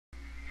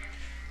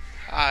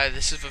Hi,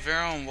 this is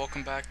Vivero, and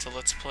welcome back to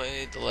Let's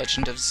Play The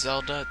Legend of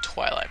Zelda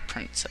Twilight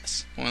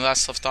Princess. When we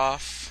last left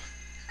off,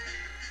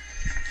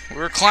 we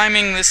were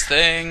climbing this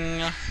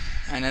thing.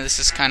 I know this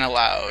is kind of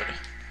loud.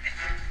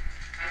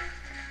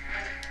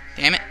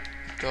 Damn it.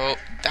 Go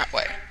that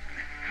way.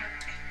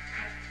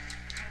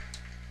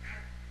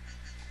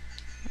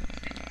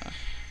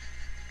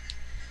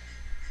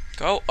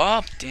 Go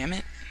up, damn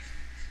it.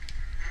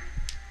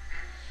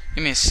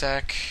 Give me a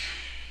sec.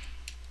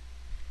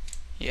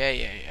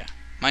 Yeah.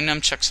 My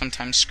nunchuck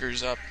sometimes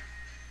screws up.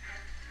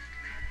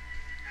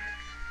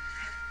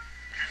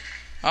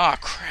 Aw,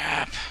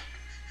 crap.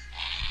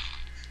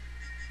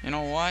 You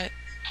know what?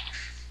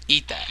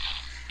 Eat that.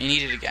 And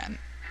eat it again.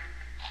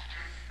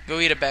 Go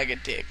eat a bag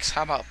of dicks.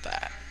 How about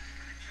that?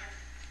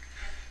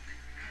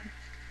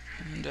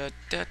 Da,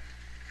 da,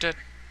 da,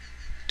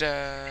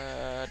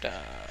 da, da,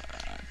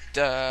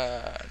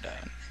 da, da.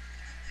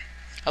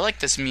 I like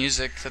this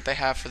music that they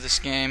have for this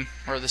game,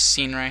 or this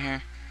scene right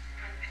here.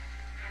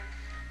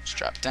 Just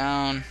drop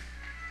down.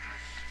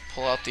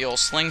 Pull out the old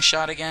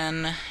slingshot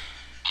again.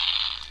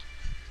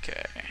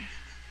 Okay.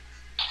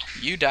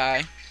 You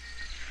die.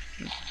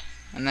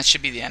 And that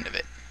should be the end of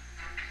it.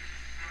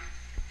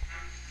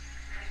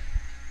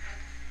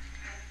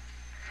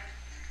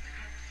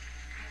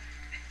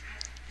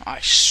 I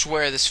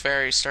swear this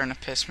fairy's starting to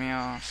piss me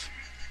off.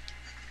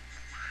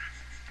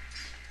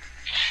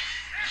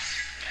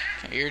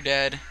 Okay, you're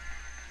dead.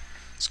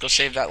 Let's go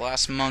save that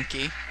last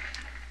monkey.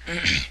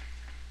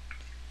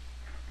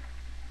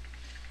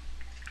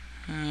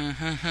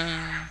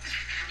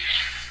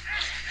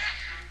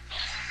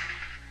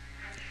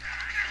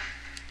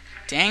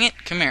 Dang it,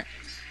 come here.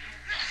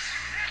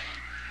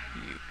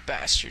 You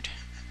bastard.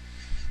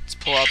 Let's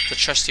pull out the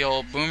trusty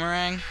old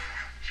boomerang.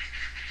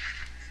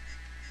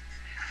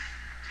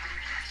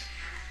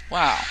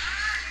 Wow.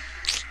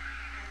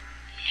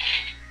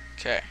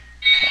 Okay.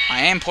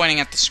 I am pointing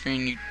at the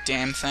screen, you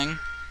damn thing.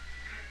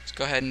 Let's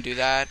go ahead and do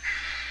that.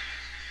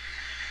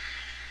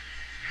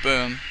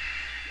 Boom.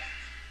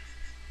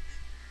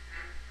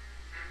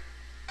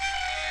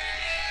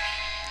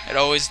 It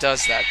always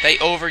does that. They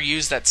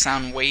overuse that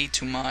sound way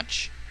too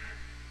much.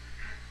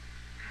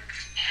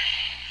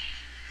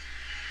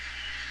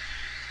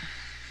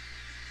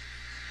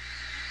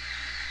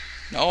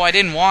 No, I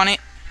didn't want it.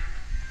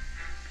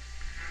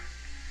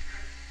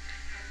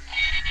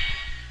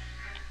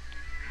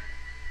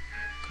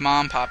 Come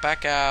on, pop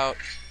back out.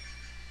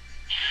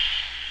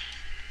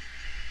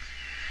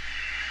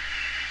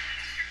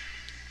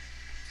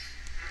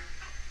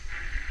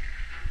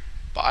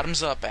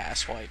 Bottoms up,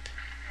 asswipe.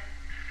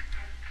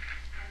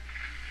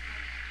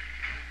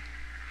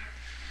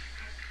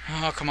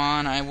 Oh, come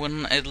on, I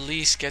wouldn't at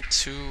least get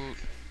to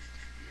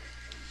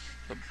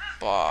the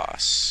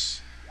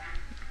boss.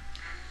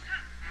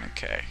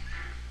 Okay.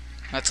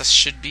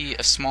 Should be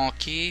a small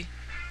key.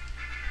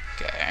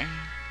 Okay.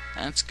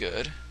 That's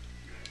good.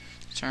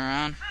 Turn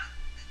around.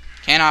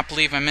 Cannot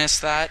believe I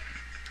missed that.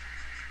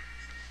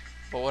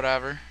 But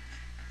whatever.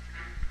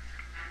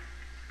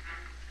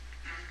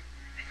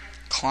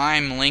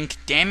 Climb, Link.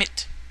 Damn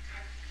it.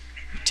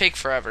 You take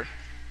forever.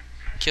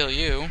 Kill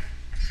you.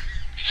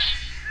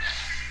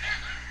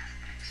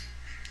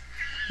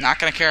 Not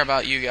gonna care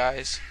about you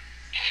guys.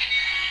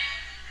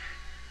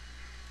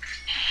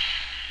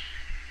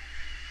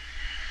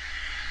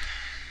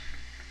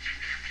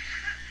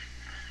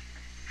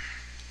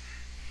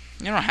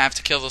 You don't have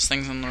to kill those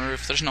things on the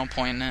roof. There's no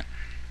point in it.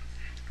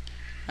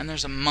 And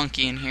there's a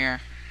monkey in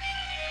here.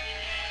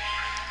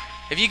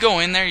 If you go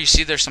in there, you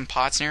see there's some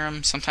pots near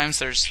them. Sometimes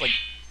there's like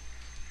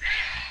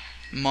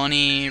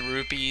money,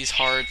 rupees,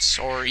 hearts,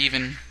 or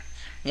even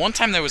one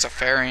time there was a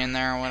fairy in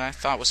there, what I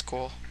thought was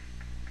cool.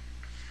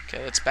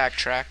 Okay, let's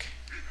backtrack.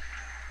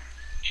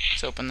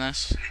 Let's open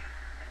this.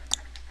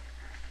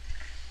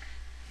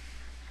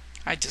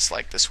 I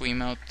dislike this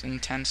Wiimote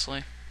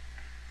intensely.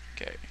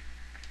 Okay.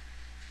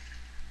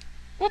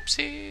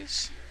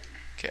 Whoopsies.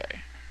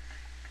 Okay.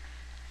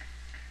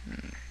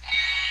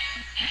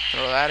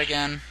 Throw that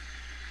again.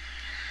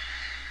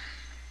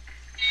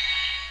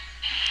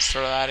 Let's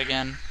throw that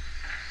again.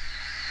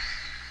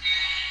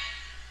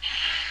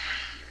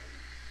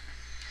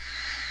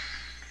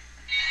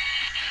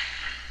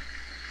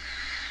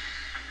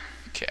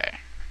 Okay.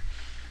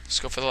 Let's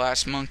go for the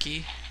last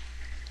monkey.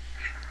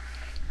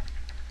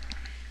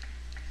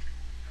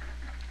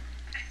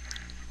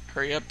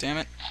 Hurry up, damn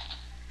it.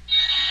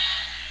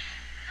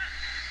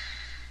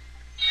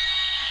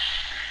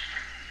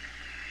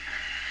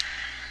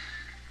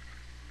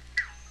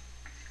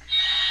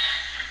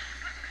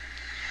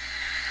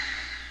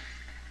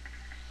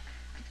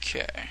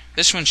 Okay.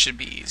 This one should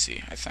be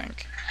easy, I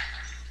think.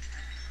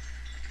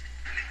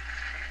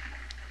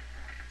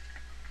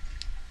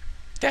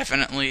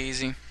 Definitely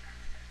easy.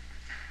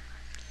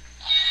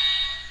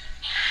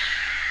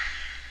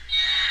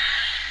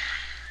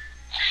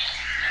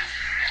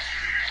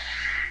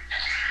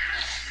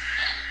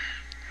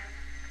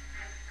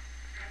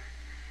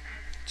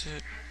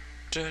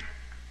 Da,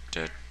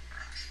 da,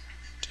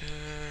 da.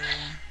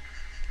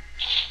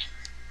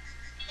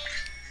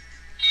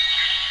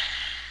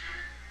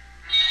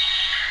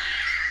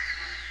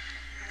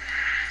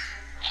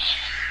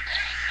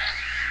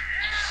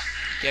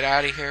 Get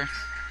out of here.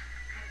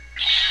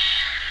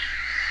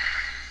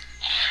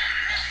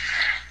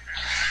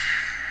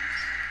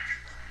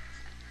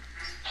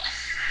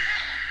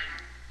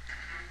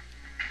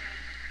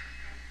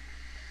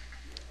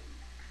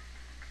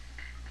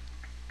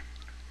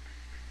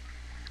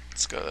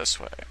 Let's go this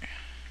way.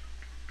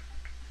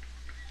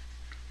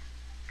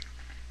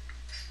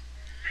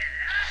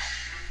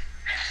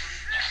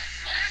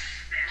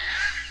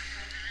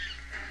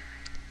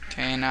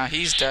 Okay, now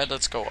he's dead.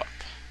 Let's go up.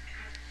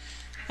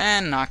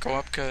 And not go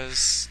up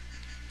because...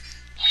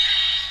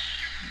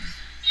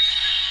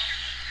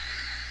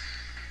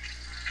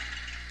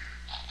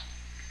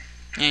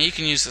 yeah, you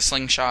can use the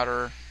slingshot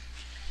or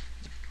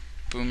the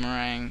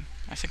boomerang.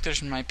 I think there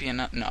might be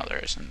another... no, there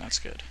isn't. That's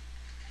good.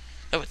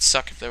 That would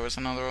suck if there was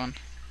another one.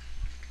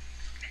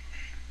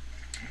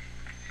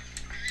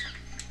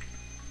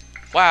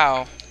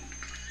 Wow.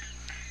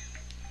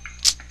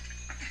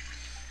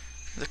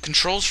 The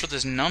controls for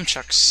this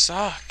nunchuck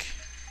suck.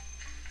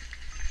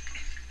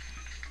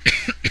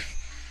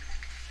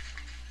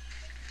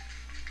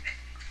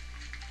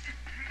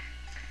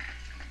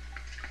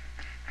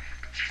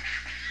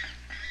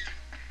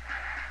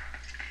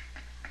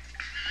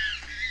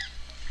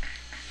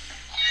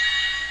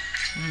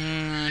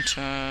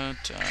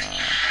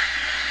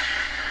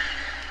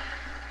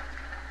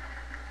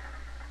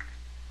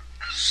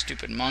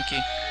 Stupid monkey.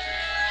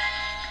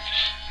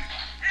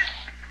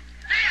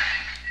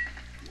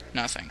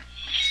 Nothing.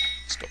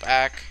 Let's go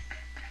back.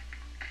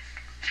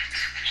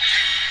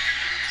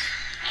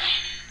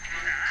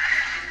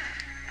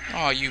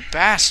 Oh, you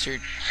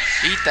bastard.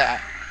 Eat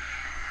that.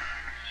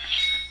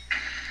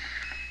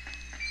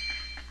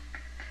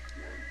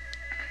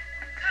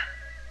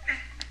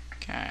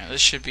 Okay,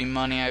 this should be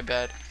money, I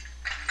bet.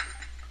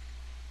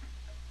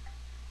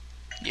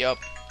 Yup.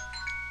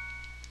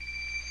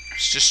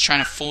 It's just trying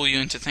to fool you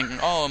into thinking,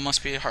 oh, it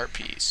must be a heart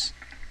piece.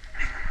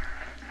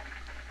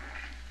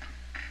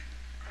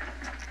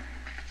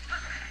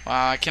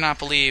 Wow, I cannot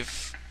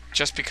believe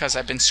just because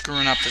I've been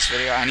screwing up this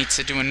video, I need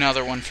to do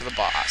another one for the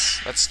boss.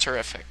 That's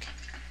terrific.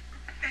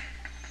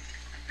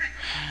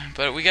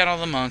 But we got all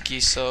the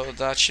monkeys, so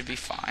that should be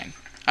fine.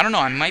 I don't know,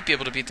 I might be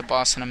able to beat the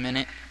boss in a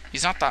minute.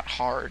 He's not that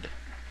hard.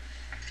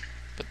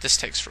 But this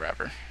takes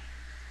forever.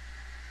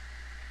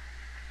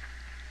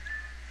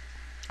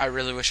 I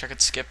really wish I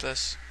could skip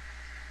this.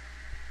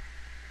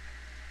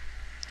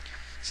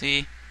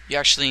 See, you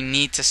actually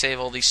need to save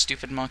all these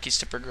stupid monkeys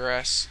to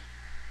progress.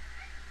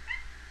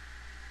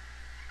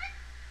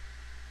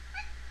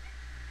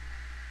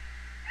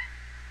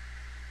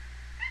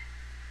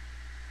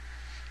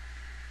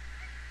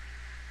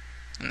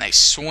 And they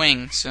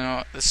swing,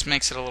 so this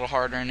makes it a little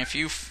harder, and if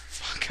you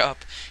fuck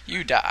up,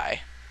 you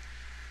die.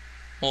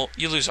 Well,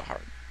 you lose a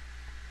heart.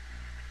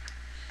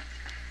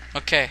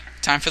 Okay,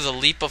 time for the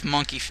leap of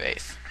monkey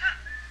faith.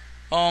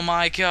 Oh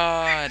my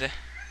god.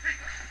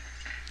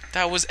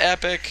 That was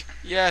epic.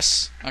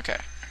 Yes. Okay.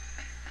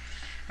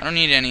 I don't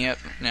need any. I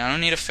don't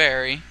need a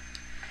fairy.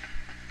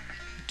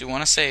 Do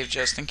want to save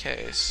just in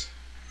case.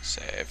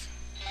 Save.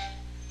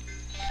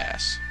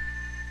 Yes.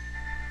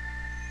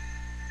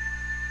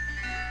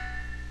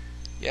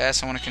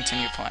 Yes, I want to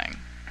continue playing.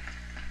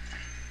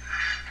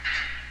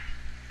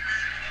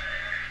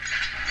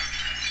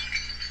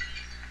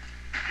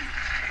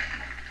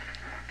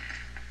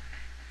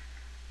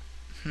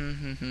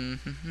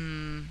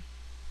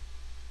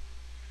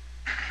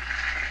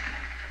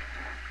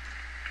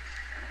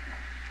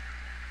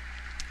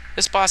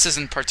 This boss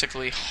isn't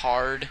particularly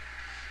hard.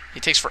 He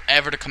takes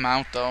forever to come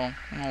out, though.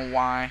 I don't know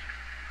why.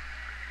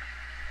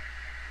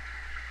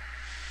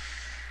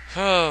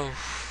 Oh.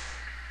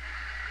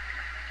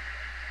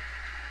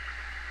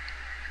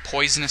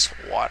 Poisonous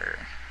water.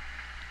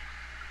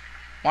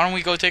 Why don't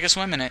we go take a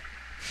swim in it?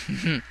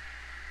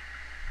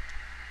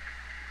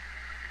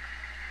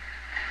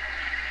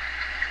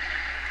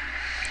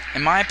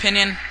 In my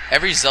opinion,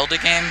 every Zelda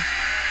game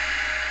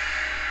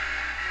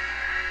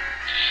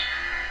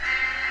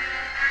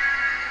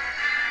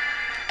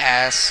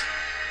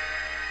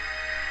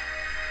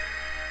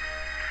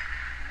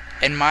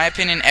in my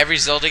opinion, every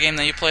Zelda game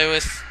that you play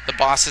with, the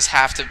bosses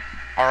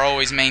are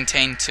always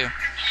maintained to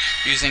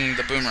using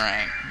the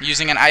boomerang,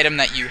 using an item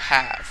that you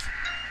have.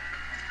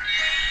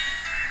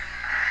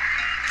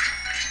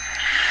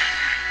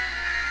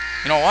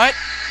 You know what?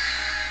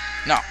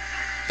 No,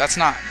 that's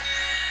not.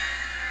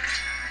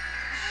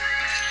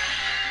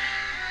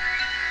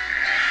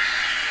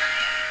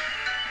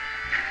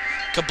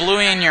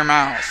 Kablooey in your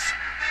mouth.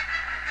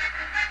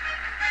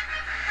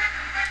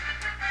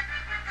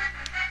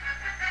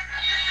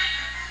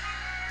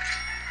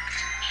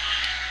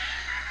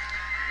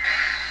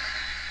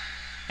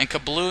 And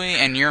kablooey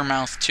in your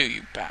mouth too,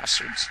 you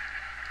bastards.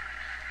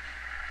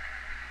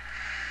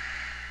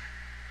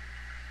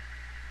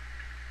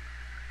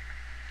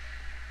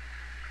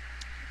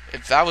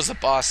 If that was a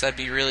boss, that'd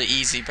be really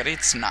easy, but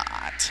it's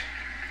not.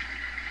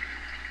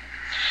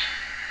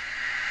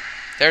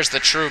 There's the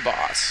true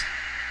boss.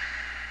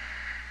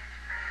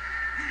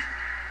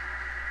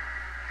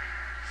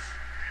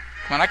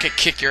 Come on, I could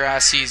kick your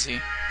ass easy.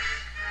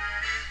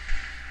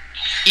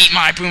 Eat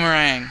my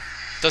boomerang!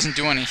 Doesn't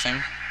do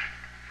anything.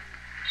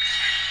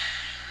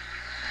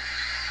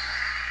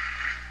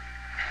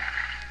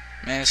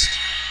 Missed.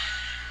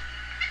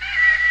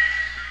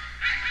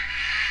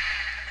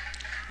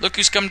 Look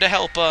who's come to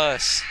help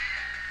us!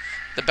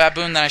 The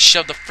baboon that I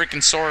shoved the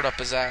freaking sword up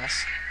his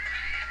ass.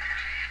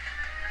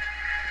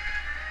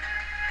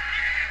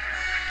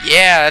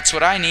 Yeah, that's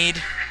what I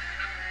need.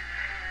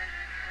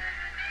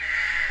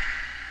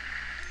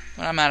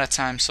 But I'm out of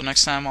time, so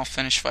next time I'll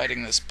finish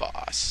fighting this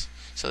boss.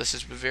 So this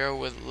is Bavira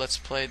with Let's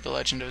Play The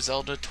Legend of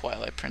Zelda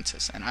Twilight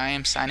Princess, and I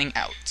am signing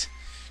out.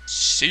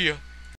 See ya!